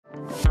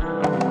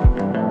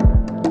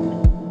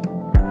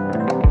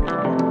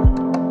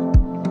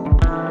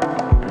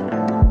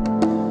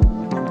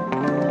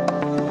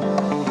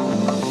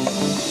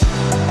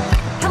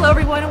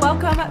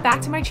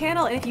back to my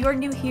channel, and if you are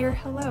new here,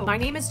 hello. My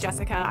name is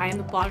Jessica. I am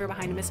the blogger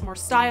behind Miss More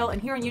Style,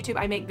 and here on YouTube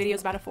I make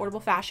videos about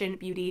affordable fashion,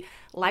 beauty,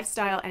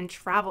 lifestyle, and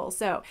travel.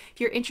 So if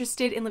you're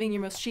interested in living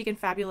your most chic and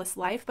fabulous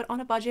life but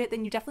on a budget,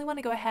 then you definitely want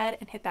to go ahead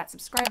and hit that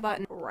subscribe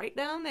button right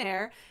down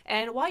there.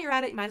 And while you're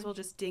at it, you might as well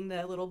just ding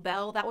the little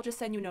bell. That will just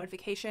send you a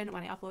notification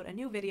when I upload a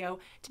new video.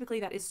 Typically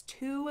that is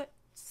 2,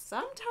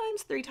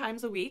 sometimes 3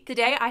 times a week.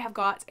 Today I have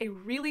got a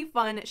really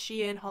fun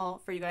Shein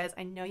haul for you guys.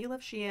 I know you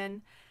love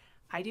Shein.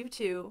 I do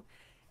too.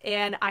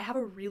 And I have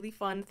a really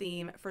fun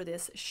theme for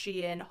this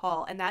Shein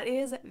haul, and that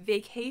is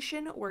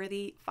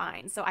vacation-worthy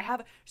finds. So I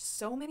have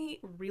so many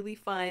really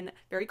fun,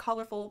 very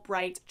colorful,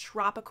 bright,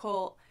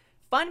 tropical,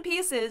 fun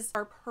pieces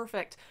are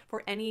perfect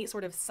for any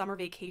sort of summer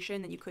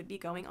vacation that you could be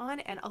going on.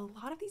 And a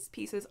lot of these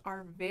pieces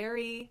are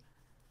very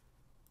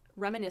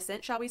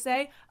reminiscent, shall we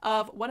say,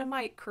 of one of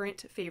my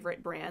current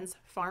favorite brands,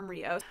 Farm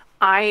Rio.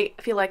 I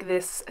feel like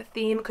this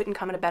theme couldn't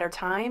come at a better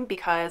time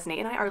because Nate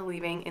and I are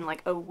leaving in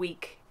like a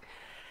week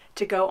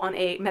to go on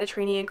a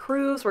Mediterranean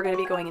cruise. We're going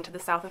to be going into the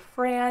south of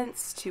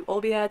France, to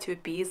Olbia, to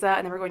Ibiza,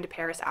 and then we're going to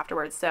Paris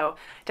afterwards. So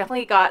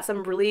definitely got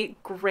some really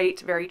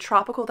great, very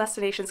tropical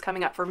destinations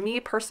coming up for me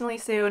personally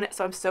soon.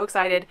 So I'm so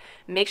excited.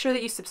 Make sure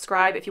that you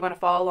subscribe if you want to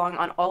follow along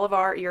on all of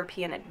our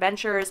European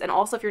adventures. And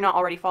also if you're not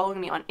already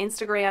following me on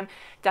Instagram,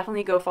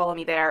 definitely go follow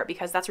me there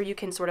because that's where you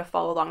can sort of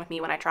follow along with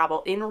me when I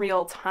travel in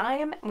real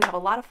time. We have a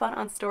lot of fun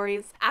on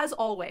stories. As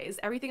always,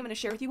 everything I'm going to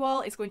share with you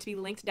all is going to be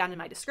linked down in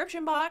my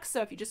description box.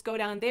 So if you just go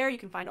down there, you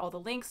can find all the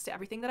links to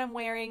everything that I'm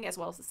wearing as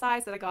well as the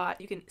size that I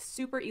got. You can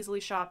super easily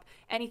shop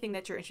anything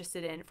that you're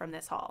interested in from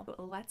this haul. But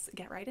let's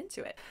get right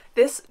into it.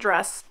 This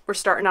dress, we're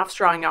starting off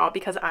strong, y'all,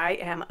 because I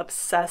am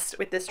obsessed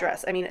with this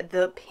dress. I mean,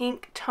 the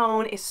pink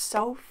tone is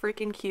so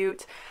freaking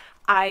cute.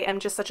 I am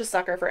just such a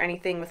sucker for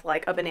anything with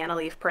like a banana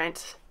leaf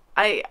print.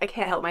 I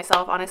can't help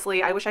myself,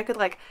 honestly. I wish I could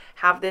like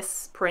have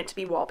this print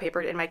be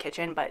wallpapered in my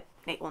kitchen, but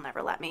Nate will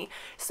never let me.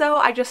 So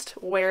I just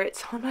wear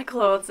it on my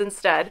clothes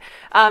instead.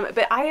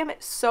 But I am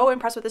so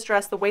impressed with this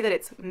dress. The way that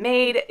it's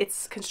made,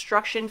 its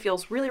construction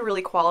feels really,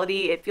 really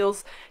quality. It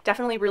feels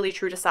definitely really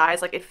true to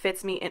size. Like it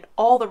fits me in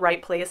all the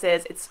right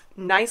places. It's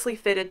nicely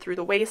fitted through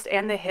the waist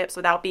and the hips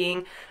without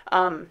being,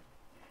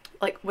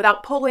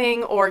 without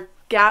pulling or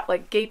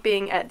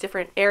gaping at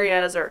different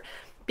areas or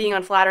being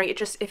unflattering. It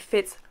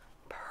fits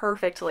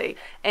perfectly,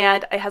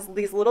 and it has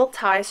these little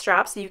tie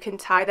straps so you can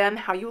tie them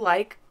how you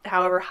like,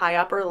 however high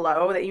up or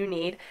low that you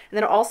need. And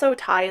then it also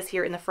ties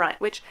here in the front,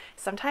 which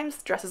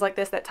sometimes dresses like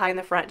this that tie in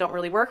the front don't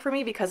really work for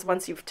me because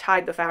once you've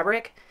tied the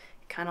fabric,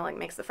 it kind of like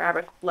makes the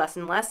fabric less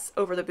and less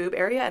over the boob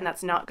area, and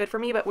that's not good for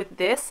me. But with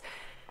this,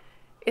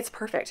 it's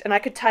perfect, and I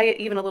could tie it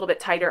even a little bit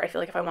tighter, I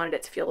feel like, if I wanted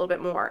it to feel a little bit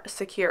more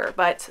secure,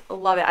 but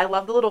love it. I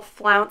love the little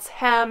flounce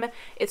hem.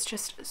 It's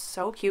just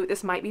so cute.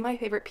 This might be my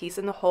favorite piece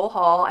in the whole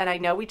haul, and I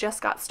know we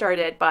just got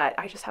started, but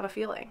I just have a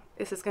feeling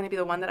this is going to be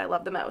the one that I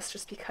love the most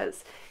just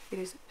because it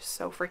is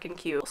so freaking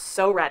cute.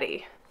 So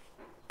ready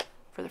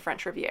for the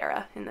French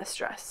Riviera in this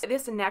dress.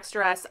 This next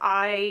dress,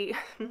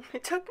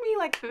 it took me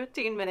like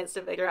 15 minutes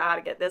to figure out how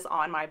to get this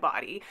on my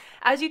body.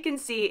 As you can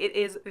see, it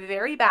is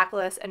very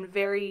backless and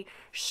very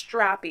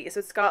strappy. So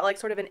it's got like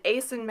sort of an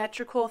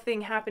asymmetrical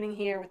thing happening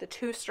here with the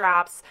 2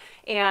 straps,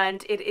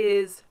 and it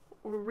is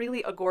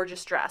really a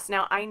gorgeous dress.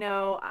 Now I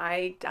know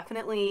I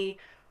definitely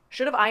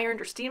should have ironed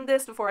or steamed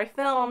this before I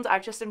filmed.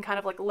 I've just been kind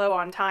of like low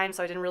on time,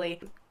 so I didn't really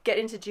get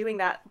into doing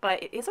that,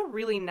 but it is a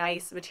really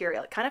nice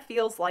material. It kind of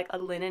feels like a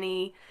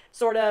linen-y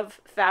sort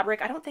of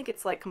fabric. I don't think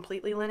it's like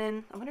completely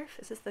linen. I wonder if,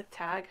 is this the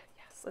tag?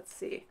 Yes, let's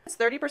see. It's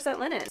 30%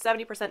 linen,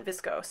 70%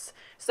 viscose.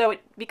 So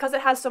because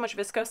it has so much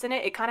viscose in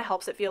it, it kind of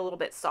helps it feel a little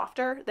bit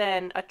softer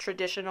than a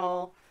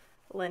traditional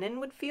linen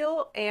would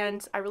feel,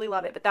 and I really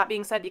love it. But that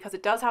being said, because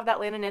it does have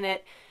that linen in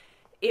it,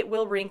 it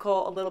will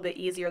wrinkle a little bit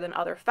easier than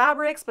other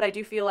fabrics, but I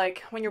do feel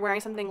like when you're wearing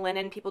something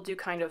linen, people do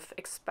kind of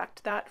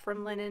expect that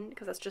from linen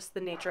because that's just the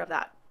nature of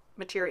that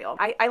material.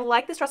 I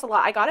like this dress a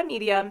lot. I got a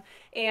medium,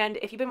 and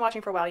if you've been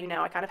watching for a while, you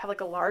know I kind of have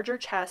like a larger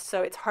chest,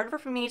 so it's harder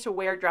for me to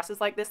wear dresses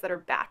like this that are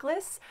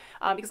backless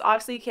because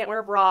obviously you can't wear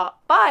a bra,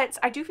 but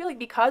I do feel like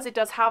because it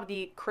does have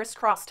the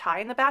crisscross tie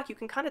in the back, you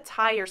can kind of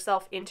tie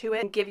yourself into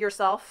it and give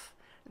yourself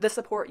the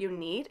support you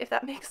need, if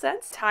that makes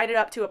sense. Tied it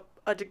up to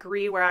a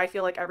degree where I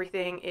feel like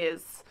everything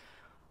is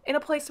in a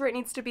place where it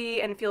needs to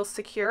be and feels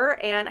secure,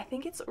 and I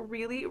think it's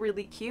really,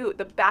 really cute.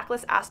 The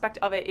backless aspect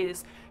of it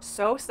is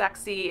so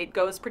sexy. It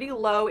goes pretty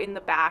low in the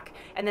back,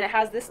 and then it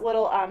has this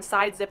little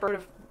side zipper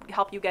to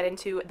help you get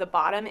into the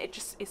bottom. It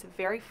just is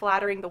very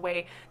flattering the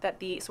way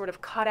that the sort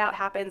of cutout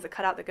happens, the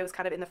cutout that goes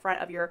kind of in the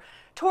front of your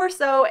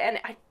torso,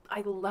 and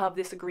I love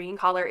this green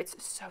color. It's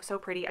so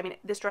pretty. I mean,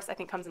 this dress I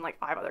think comes in like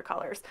 5 other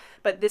colors,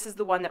 but this is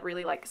the one that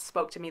really like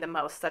spoke to me the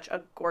most. Such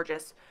a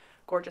gorgeous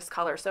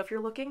color. So if you're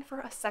looking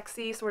for a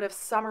sexy sort of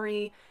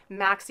summery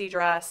maxi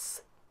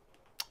dress,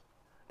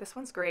 this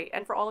one's great.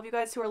 And for all of you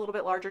guys who are a little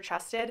bit larger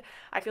chested,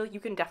 I feel like you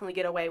can definitely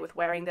get away with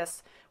wearing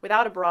this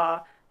without a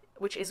bra,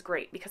 which is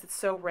great because it's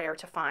so rare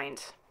to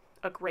find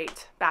a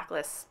great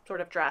backless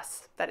sort of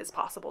dress that is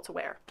possible to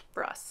wear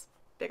for us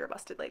bigger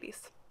busted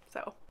ladies.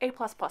 So A++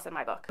 in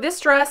my book. This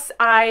dress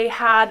I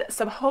had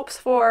some hopes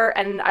for,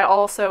 and I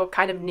also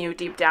kind of knew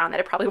deep down that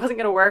it probably wasn't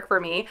going to work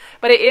for me,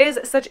 but it is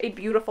such a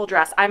beautiful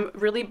dress. I'm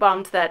really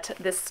bummed that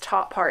this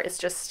top part is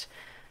just,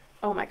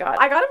 oh my god.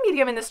 I got a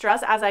medium in this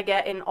dress, as I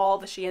get in all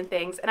the Shein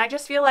things, and I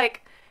just feel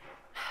like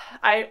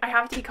I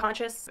have to be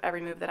conscious of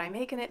every move that I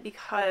make in it,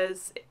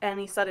 because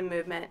any sudden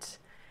movement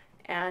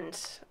and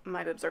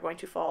my boobs are going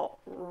to fall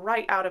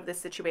right out of this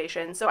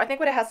situation. So I think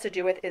what it has to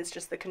do with is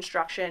just the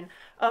construction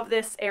of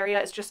this area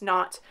is just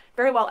not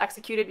very well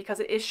executed, because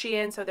it is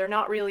Shein, so they're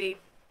not really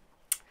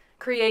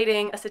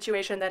creating a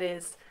situation that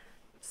is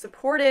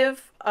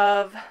supportive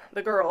of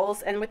the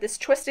girls. And with this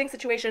twisting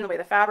situation, the way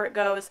the fabric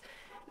goes,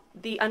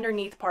 the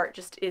underneath part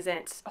just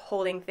isn't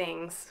holding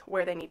things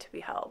where they need to be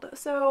held.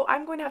 So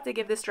I'm going to have to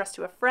give this dress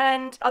to a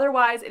friend.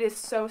 Otherwise, it is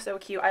so, so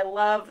cute. I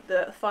love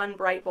the fun,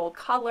 bright, bold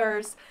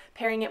colors.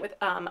 Pairing it with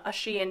a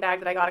Shein bag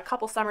that I got a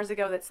couple summers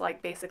ago that's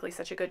like basically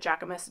such a good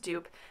Jacquemus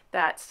dupe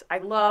that I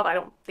love. I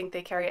don't think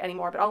they carry it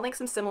anymore, but I'll link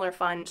some similar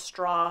fun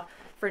straw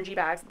fringy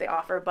bags that they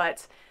offer.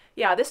 But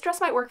yeah, this dress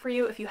might work for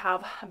you if you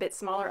have a bit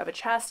smaller of a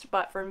chest,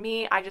 but for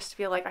me, I just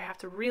feel like I have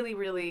to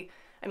really,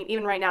 I mean,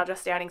 even right now,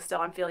 just standing still,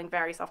 I'm feeling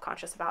very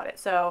self-conscious about it.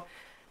 So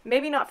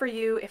maybe not for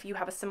you if you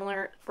have a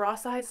similar bra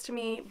size to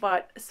me,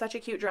 but such a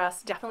cute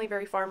dress, definitely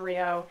very Farm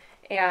Rio,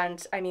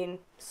 and I mean,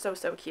 so,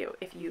 so cute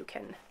if you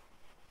can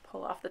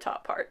pull off the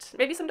top part.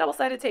 Maybe some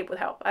double-sided tape would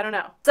help, I don't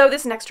know. So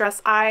this next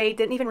dress, I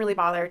didn't even really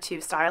bother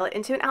to style it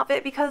into an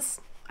outfit because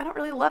I don't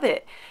really love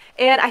it.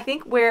 And I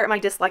think where my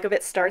dislike of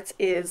it starts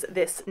is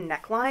this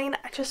neckline.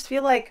 I just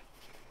feel like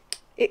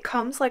it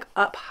comes like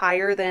up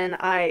higher than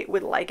I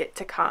would like it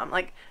to come.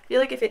 Like, I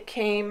feel like if it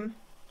came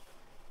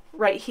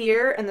right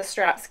here and the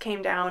straps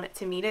came down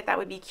to meet it, that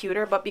would be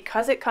cuter. But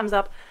because it comes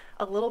up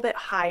a little bit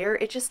higher,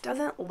 it just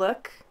doesn't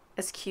look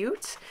as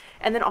cute.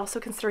 And then also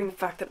considering the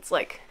fact that it's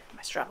like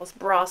my strapless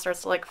bra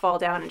starts to like fall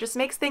down, it just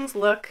makes things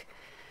look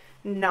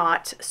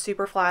not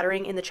super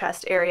flattering in the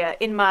chest area,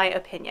 in my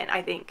opinion.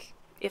 I think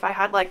if I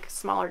had like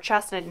smaller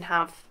chest and I didn't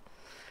have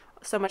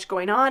so much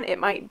going on, it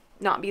might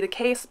not be the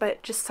case,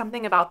 but just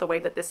something about the way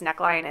that this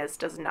neckline is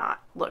does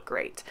not look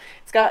great.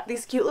 It's got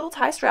these cute little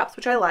tie straps,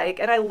 which I like,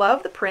 and I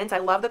love the print, I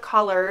love the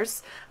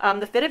colors,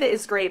 the fit of it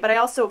is great, but I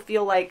also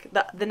feel like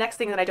the next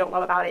thing that I don't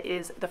love about it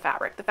is the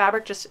fabric. The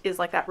fabric just is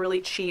like that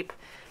really cheap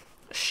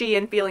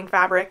Shein feeling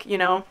fabric, you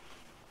know?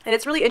 And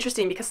it's really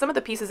interesting because some of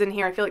the pieces in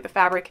here, I feel like the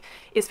fabric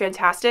is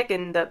fantastic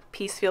and the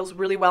piece feels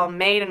really well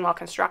made and well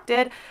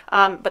constructed,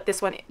 but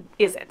this one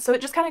isn't. So it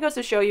just kind of goes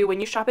to show you when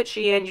you shop at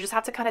Shein, you just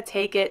have to kind of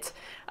take it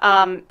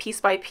piece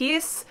by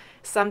piece.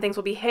 Some things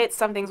will be hits,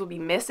 some things will be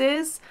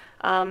misses.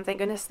 Thank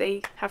goodness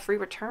they have free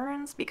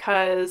returns,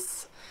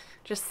 because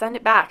just send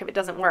it back if it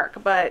doesn't work.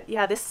 But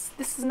yeah, this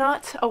is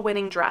not a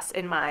winning dress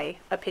in my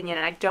opinion,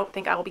 and I don't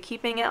think I will be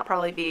keeping it. I'll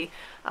probably be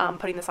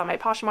putting this on my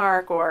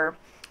Poshmark or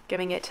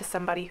giving it to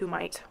somebody who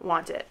might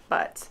want it.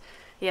 But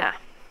yeah,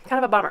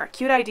 kind of a bummer.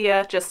 Cute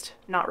idea, just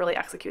not really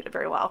executed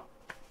very well.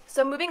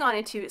 So moving on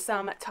into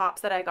some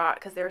tops that I got,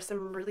 because there are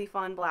some really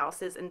fun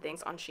blouses and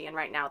things on Shein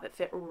right now that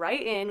fit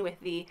right in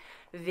with the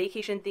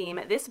vacation theme.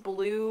 This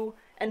blue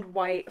and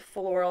white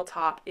floral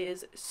top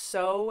is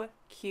so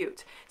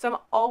cute. So I'm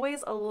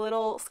always a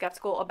little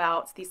skeptical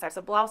about these types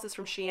of blouses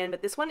from Shein,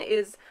 but this one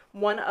is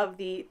one of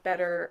the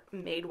better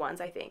made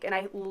ones, I think. And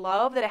I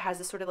love that it has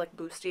this sort of like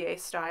bustier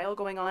style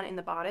going on in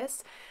the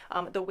bodice.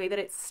 The way that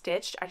it's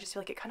stitched, I just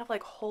feel like it kind of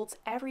like holds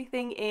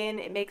everything in.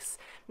 It makes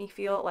me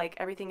feel like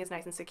everything is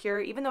nice and secure.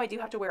 Even though I do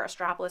have to wear a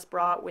strapless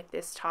bra with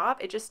this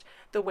top, it just,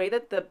 the way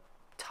that the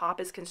top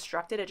is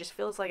constructed, it just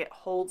feels like it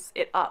holds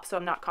it up, so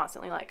I'm not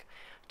constantly like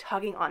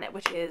tugging on it,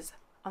 which is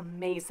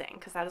amazing,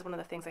 because that is one of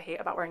the things I hate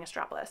about wearing a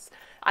strapless.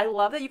 I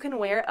love that you can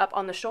wear it up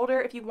on the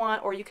shoulder if you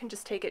want, or you can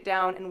just take it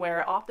down and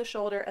wear it off the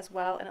shoulder as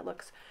well, and it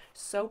looks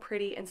so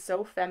pretty and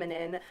so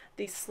feminine.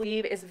 The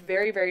sleeve is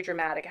very, very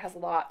dramatic. It has a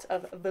lot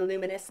of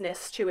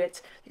voluminousness to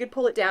it. You could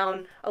pull it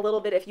down a little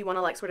bit if you want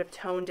to like sort of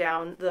tone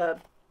down the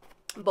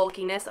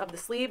bulkiness of the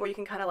sleeve, or you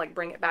can kind of like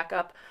bring it back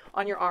up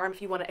on your arm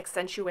if you want to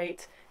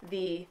accentuate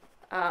the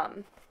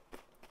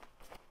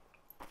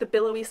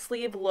billowy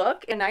sleeve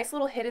look. A nice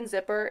little hidden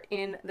zipper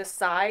in the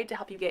side to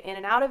help you get in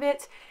and out of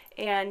it,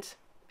 and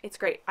it's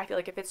great. I feel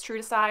like it fits true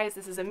to size.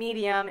 This is a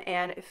medium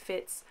and it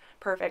fits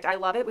perfect. I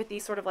love it with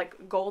these sort of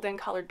like golden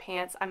colored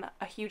pants. I'm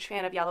a huge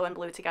fan of yellow and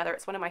blue together.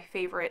 It's one of my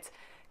favorite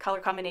color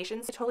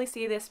combinations. I totally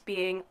see this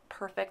being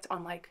perfect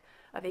on like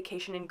a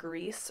vacation in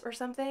Greece or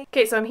something.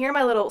 Okay, so I'm here in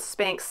my little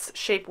Spanx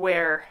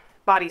shapewear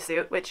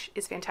bodysuit, which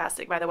is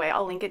fantastic, by the way.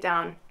 I'll link it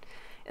down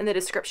in the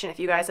description if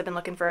you guys have been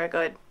looking for a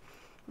good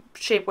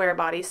shapewear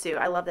bodysuit.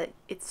 I love that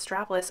it's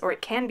strapless, or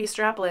it can be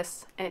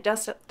strapless, and it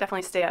does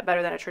definitely stay up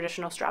better than a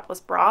traditional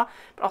strapless bra,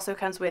 but also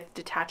comes with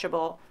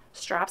detachable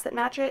straps that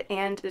match it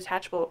and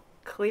detachable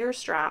clear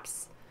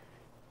straps.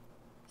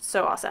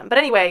 So awesome. But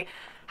anyway,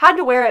 had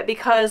to wear it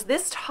because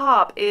this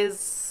top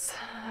is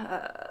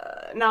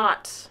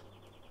not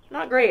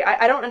great.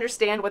 I don't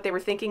understand what they were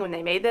thinking when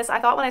they made this. I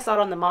thought when I saw it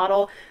on the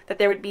model that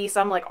there would be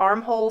some like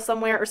armhole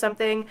somewhere or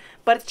something,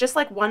 but it's just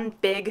like one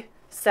big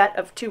set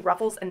of 2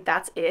 ruffles and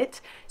that's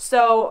it.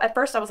 So at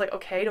first I was like,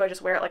 okay, do I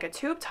just wear it like a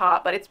tube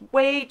top? But it's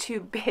way too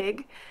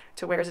big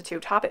to wear as a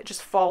tube top. It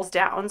just falls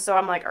down. So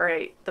I'm like, all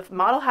right, the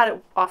model had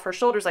it off her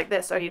shoulders like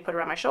this, so I need to put it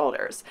around my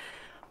shoulders.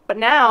 But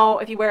now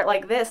if you wear it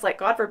like this, like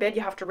God forbid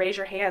you have to raise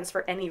your hands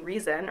for any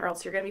reason or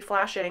else you're going to be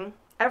flashing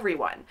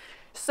everyone.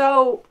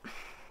 So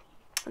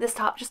this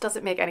top just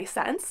doesn't make any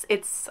sense.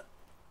 It's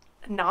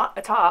not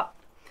a top.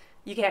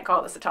 You can't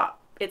call this a top.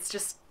 It's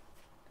just,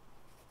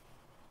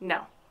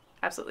 no,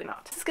 absolutely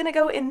not. This is gonna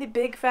go in the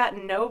big fat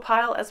no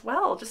pile as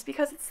well, just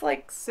because it's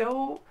like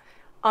so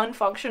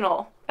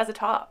unfunctional as a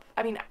top.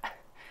 I mean,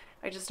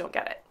 I just don't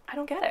get it. I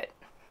don't get it.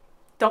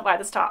 Don't buy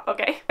this top,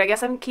 okay? I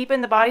guess I'm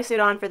keeping the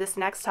bodysuit on for this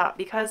next top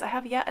because I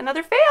have yet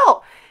another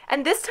fail.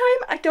 And this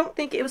time, I don't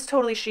think it was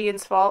totally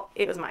Shein's fault.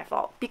 It was my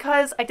fault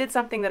because I did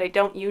something that I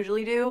don't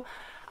usually do.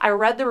 I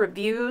read the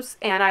reviews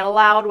and I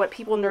allowed what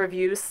people in the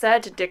reviews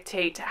said to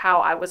dictate how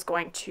I was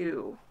going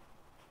to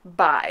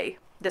buy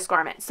this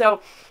garment.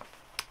 So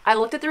I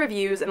looked at the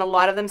reviews and a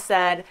lot of them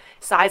said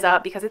size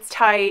up because it's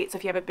tight. So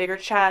if you have a bigger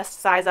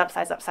chest, size up,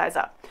 size up, size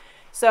up.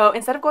 So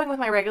instead of going with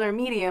my regular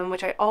medium,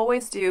 which I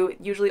always do, it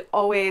usually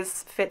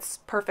always fits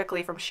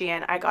perfectly from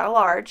Shein, I got a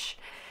large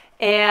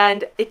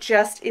and it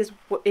just is,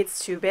 it's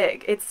too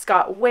big. It's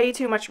got way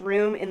too much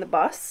room in the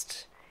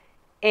bust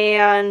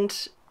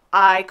and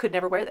I could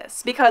never wear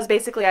this because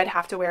basically I'd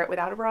have to wear it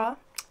without a bra,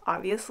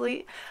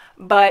 obviously,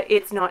 but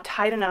it's not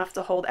tight enough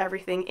to hold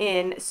everything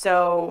in.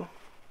 So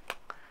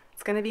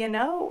it's going to be a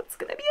no. It's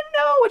going to be a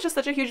no, which is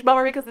such a huge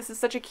bummer because this is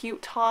such a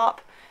cute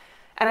top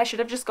and I should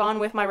have just gone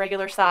with my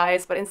regular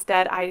size, but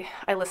instead I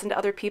listened to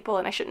other people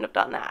and I shouldn't have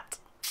done that.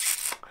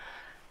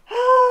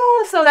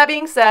 So that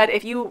being said,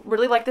 if you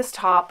really like this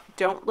top,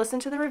 don't listen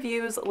to the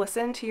reviews.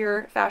 Listen to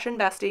your fashion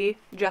bestie,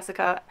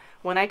 Jessica,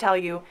 when I tell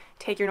you,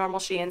 take your normal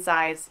Shein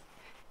size.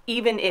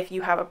 Even if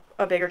you have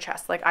a bigger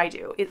chest like I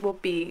do, it will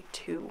be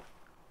too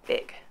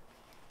big.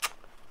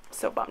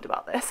 So bummed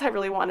about this. I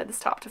really wanted this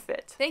top to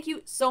fit. Thank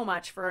you so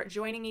much for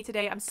joining me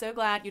today. I'm so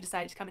glad you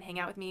decided to come and hang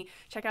out with me.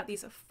 Check out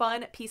these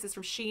fun pieces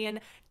from Shein.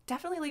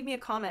 Definitely leave me a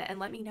comment and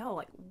let me know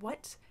like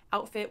what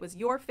outfit was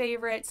your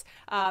favorite.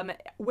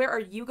 Where are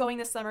you going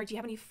this summer? Do you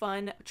have any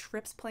fun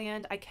trips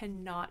planned? I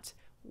cannot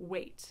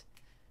wait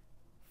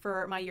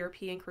for my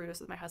European cruise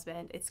with my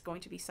husband. It's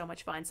going to be so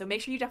much fun. So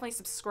make sure you definitely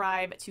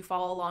subscribe to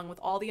follow along with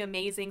all the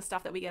amazing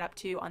stuff that we get up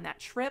to on that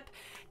trip.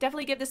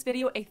 Definitely give this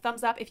video a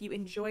thumbs up if you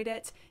enjoyed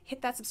it.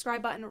 Hit that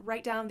subscribe button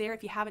right down there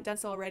if you haven't done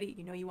so already.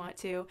 You know you want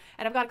to.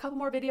 And I've got a couple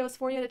more videos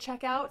for you to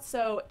check out.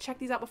 So check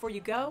these out before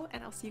you go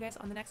and I'll see you guys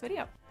on the next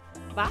video.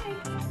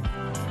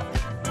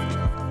 Bye.